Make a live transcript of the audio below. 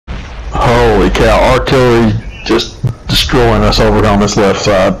Yeah, artillery just destroying us over on this left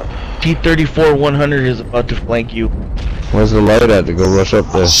side. T-34-100 is about to flank you. Where's the loadout to go rush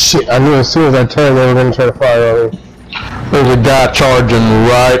up there? Shit, I knew as soon as I turned they were gonna try to fire on me. There's a guy charging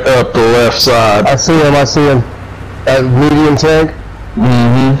right up the left side. I see him. That medium tank?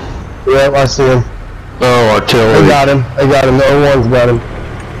 Mm-hmm. Yep, I see him. Oh, artillery. They got him. The O1's got him.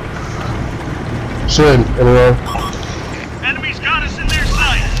 Should, anyway. Enemies got us in their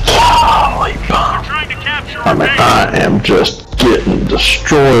sights. Holy bomb. We're trying to capture I mean, I am just getting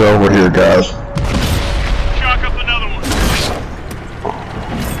destroyed over here, guys. Chalk up another one.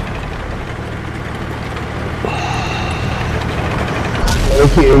 They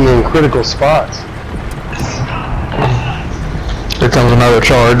keep aiming in critical spots. Here comes another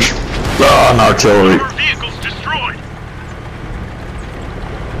charge. Oh, an artillery. Our vehicles destroyed.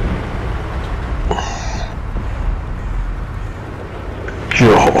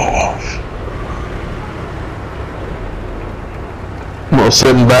 Gosh. Well,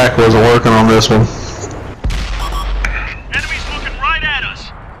 sitting back wasn't working on this one. Enemies looking right at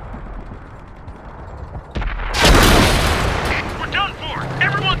us. We're done for.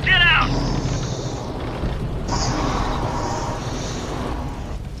 Everyone get out.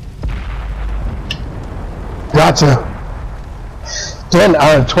 Gotcha. 10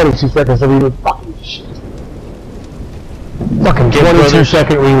 out of 22 seconds of reload. Fucking shit. Fucking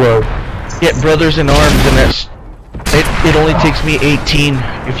 22-second reload. Get Brothers in Arms and that's... It only takes me 18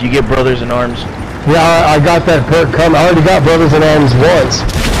 if you get Brothers in Arms. Yeah, I got that perk coming. I already got Brothers in Arms once.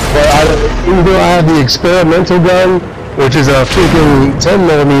 But even though I have the experimental gun, which is a freaking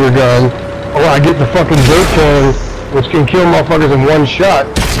 10mm gun, or I get the fucking dirt can, which can kill motherfuckers in one shot,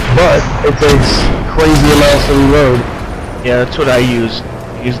 but it takes crazy amounts to reload. Yeah, that's what I use.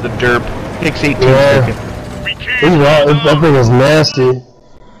 Use the derp. Takes 18 Yeah. seconds. We can't. That thing is nasty.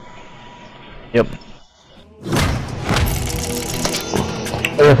 Yep.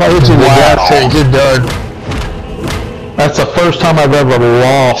 And if I hit you in the gas tank, you're done. That's the first time I've ever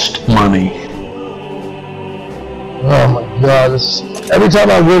lost money. Oh my god, every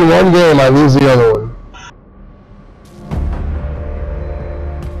time I win one game, I lose the other one.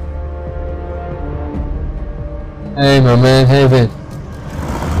 Hey, my man, hey, man.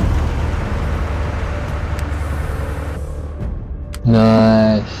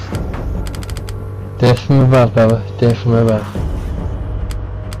 Nice. Death from above, brother. Death from above.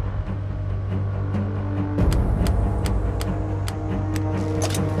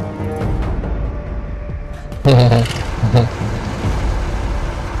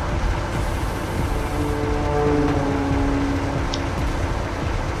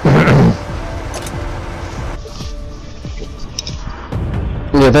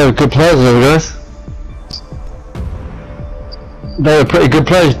 Yeah, they were good players, those guys. They were pretty good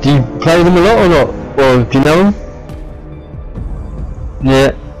players. Do you play them a lot or not? Or do you know them?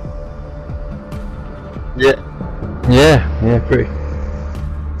 Yeah. Yeah, pretty.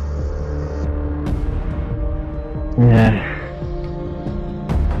 Yeah.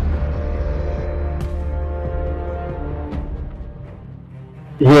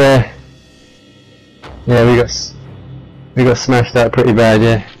 Yeah, we got smashed out pretty bad,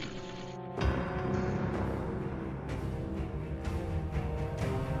 yeah.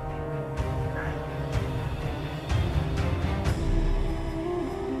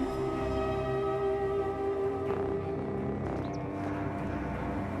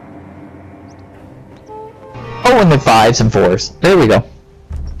 Oh, and the 5s and 4s. There we go.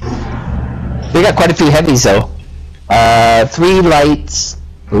 We got quite a few heavies though. 3 lights,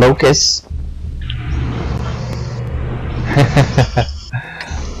 locusts.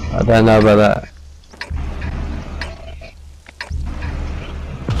 I don't know about that.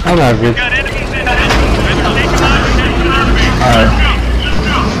 I know, good. Got enemies in there. Better take them out and take them out of here. Alright.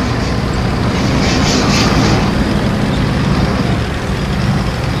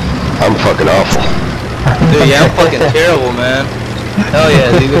 I'm fucking awful. Dude, yeah, I'm fucking terrible, man. Hell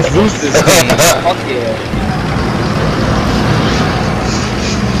yeah, dude, let's boost this game. Fuck yeah.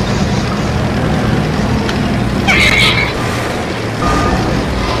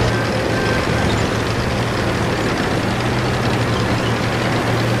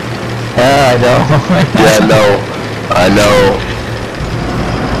 Yeah, I know. Yeah, I know.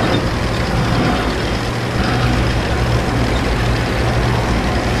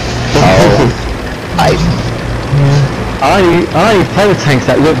 I play with tanks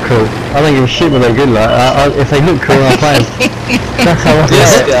that look cool. I don't give a shit when they're good, like, if they look cool, I'll play them. That's how I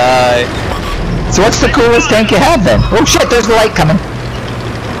This play it. guy. So what's the coolest tank you have then? Oh shit, there's the light coming.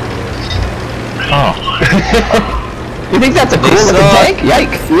 Oh. You think that's a cool looking tank?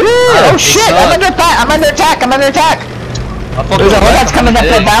 Yike! Yeah. Oh shit! I'm under attack! I'm under attack! I'm under attack! There's a whole lot's coming up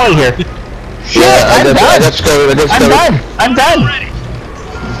that valley here. Shit! I'm done! I'm done! I'm done!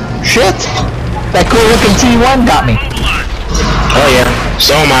 Shit! That cool looking T1 got me. Oh yeah,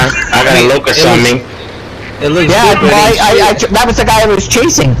 so am I. I got a locust on me. It looks Yeah, good, well, that was the guy I was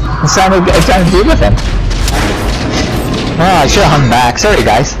chasing. I was trying to deal with him. Oh, I should have hung back. Sorry,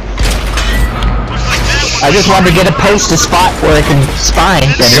 guys. I just wanted to get a post to spot where I can spy.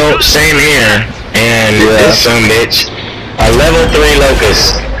 So, same here. And this son bitch, a level 3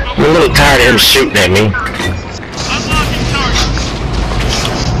 locust. I'm a little tired of him shooting at me. Unlocking target.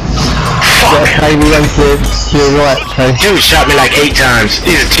 Fuck! Hey, we went to your right, hey. Dude shot me like 8 times.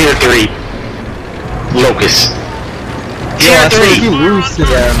 These are tier 3 locusts. Tier 3! You lose to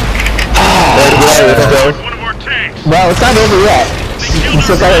them. One of our tanks. Well, it's not over yet. You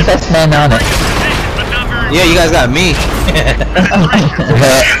still got a best man on it. But not very Yeah, you guys got me.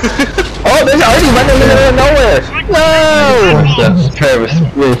 Oh, there's already one in the middle of nowhere. No! Travis,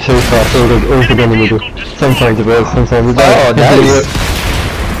 we're too fast, all the gun in the middle. Sometimes it works, sometimes it Oh, doesn't. nice.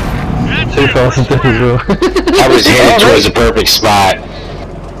 Too fast and different as well. I was headed towards the perfect spot.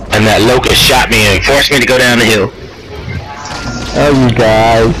 And that locust shot me and forced me to go down the hill. Oh, you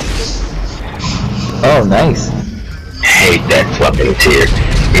guys. Oh, nice. Hate that fucking tier.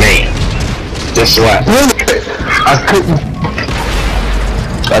 Man. Guess what? I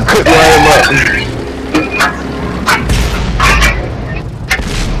couldn't line him up.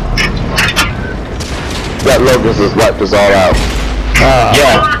 That locust has wiped us all out.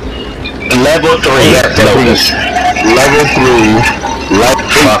 Yeah. Level 3 locust. Level 3.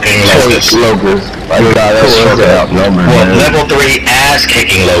 Fucking locust. Locust. My God, that's fucking outnumbered, Well, man. level 3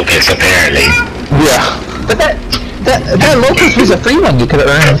 ass-kicking locust, apparently. Yeah. But that locust was a free one you could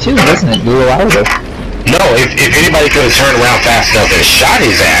have earned too, wasn't it? A little while ago. No, if anybody could have turned around fast enough and shot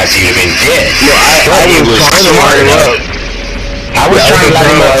his ass, he'd have been dead. No, I was trying to line him up. I was trying to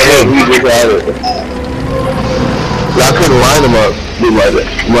line him up too. He just had it. I couldn't line him up.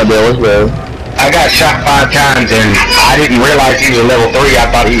 My dad was bad. I got shot 5 times and I didn't realize he was a level 3. I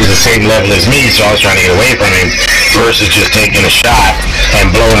thought he was the same level as me, so I was trying to get away from him versus just taking a shot and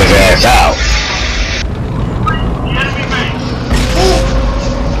blowing his ass out.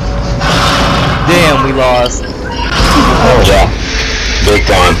 Damn, we lost. Oh yeah. Big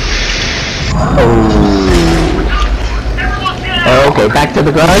time. Oh, okay, back to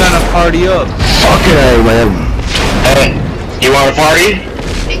the I'm garage. trying to party up. Fucking A, man. Hey, you want a party?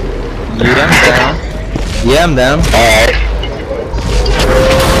 Yeah, I'm down. Yeah, I'm down. Alright.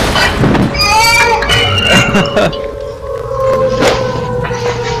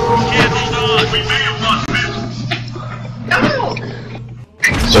 Candles on. We may have lost this.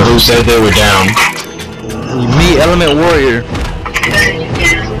 So who said they were down? Me, Element Warrior.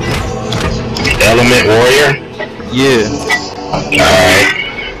 Element Warrior? Yeah. Alright.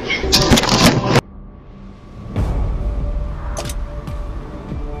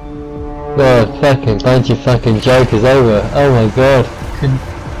 God, fucking bunch of fucking jokers over. Oh my god.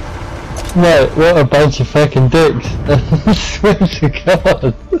 What a bunch of fucking dicks. I swear to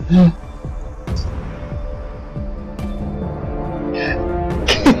God.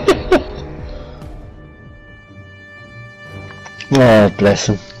 Oh, bless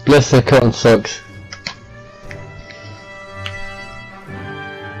them. Bless their cotton socks.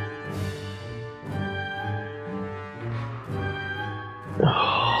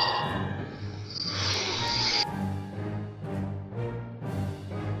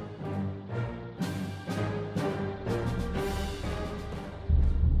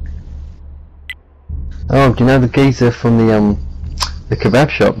 Oh, do you know the geezer from the kebab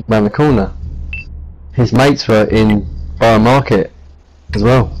shop round the corner? His mates were in Borough Market as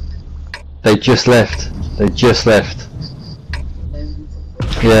well. They just left. They just left.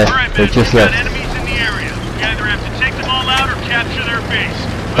 Yeah, Alright, they man, just we've got left. enemies in the area. We either have to take them all out or capture their base.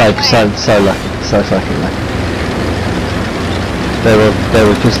 Babe, so lucky, so fucking lucky. They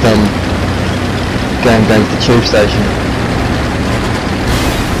were just going down to the tube station.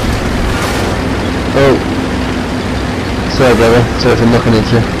 Oh, sorry brother, sorry for knocking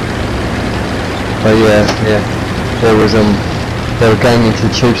into you. Oh yeah, there was they were going into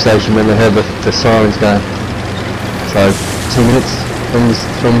the tube station when they heard the sirens going. So 2 minutes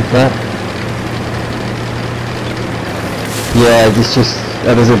from that. Yeah,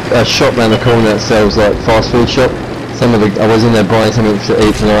 there's a shop round the corner that sells like fast food shop. I was in there buying something to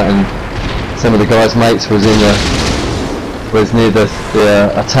eat tonight, and some of the guys' mates was near the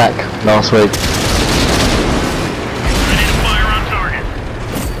attack last week. Ready to fire on target.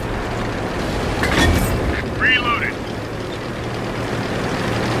 Reloaded.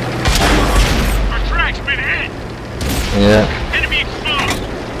 Yeah. Enemy exposed.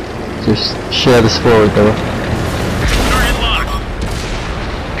 Just share the spoil, brother. Target locked.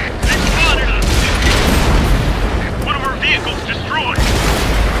 They spotted us. One of our vehicles destroyed.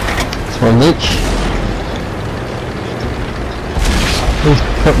 It's one niche. He's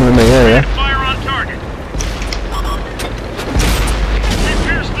putting in the area. Fire on target. We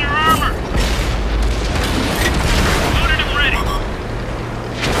pierced their armor. Loaded and ready.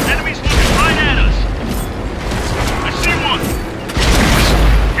 Enemies looking right at us. I see one.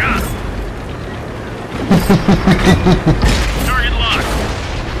 Got him. Target locked.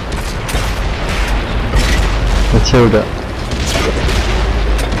 Matilda.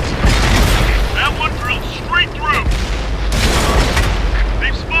 That one drilled straight through.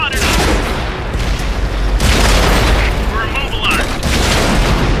 They've spotted us. We're immobilized.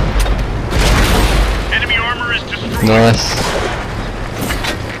 Enemy armor is destroyed. Nice.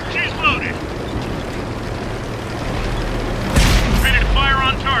 She's loaded. Ready to fire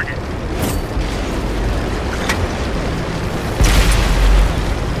on target.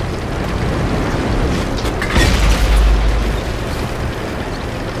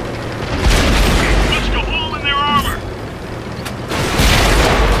 Punched a hole in their armor.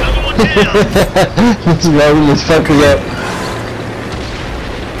 Another one down. He's rolling his fuckers up.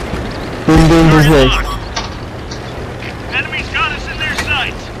 Boom boom his Target legs. locked. Enemies got us in their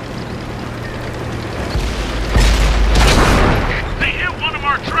sights. They hit one of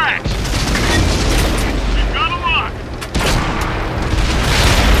our tracks. We've got a lock.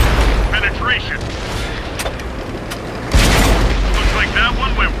 Penetration. Looks like that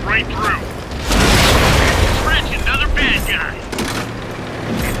one went right through. Stretch, another bad guy.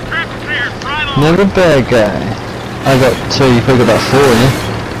 Trap repaired right on. Never bad guy. I got 2, you probably got about 4 in you.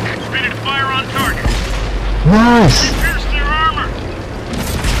 Ready to fire on target. Nice! Pierce their armor.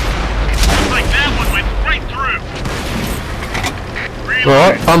 Looks like that one went right through.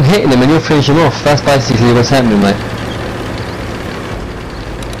 Right, I'm hitting him and you'll finish him off. That's basically what's happening, mate.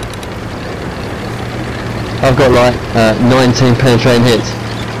 I've got like 19 penetrating hits.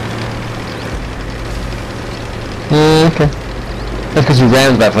 Yeah, okay. That's because you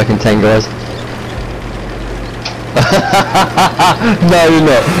rammed about fucking 10 guys. No you're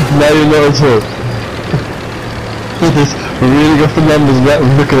not. No you're not at all. You're just really off the numbers without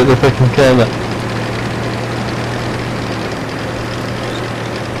looking at the fucking camera.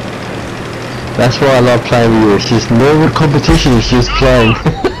 That's why I love playing with you. It's just no competition, it's just playing.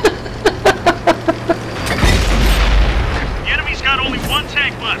 The enemy's got only one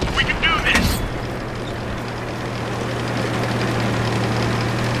tank left. We can do this.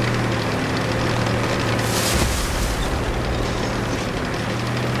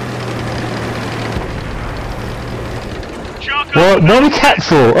 Chalk up What? What are the cats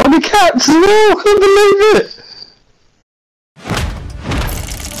for? Oh, the cats! No, I can't believe it!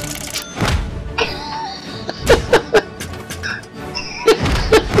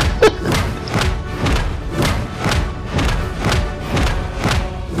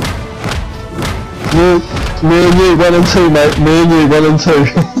 Me and you, 1 and 2, mate. Me and you, 1 and 2.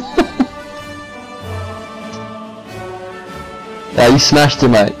 Yeah, you smashed it,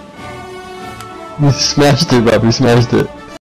 mate. You smashed it, bruv. You smashed it.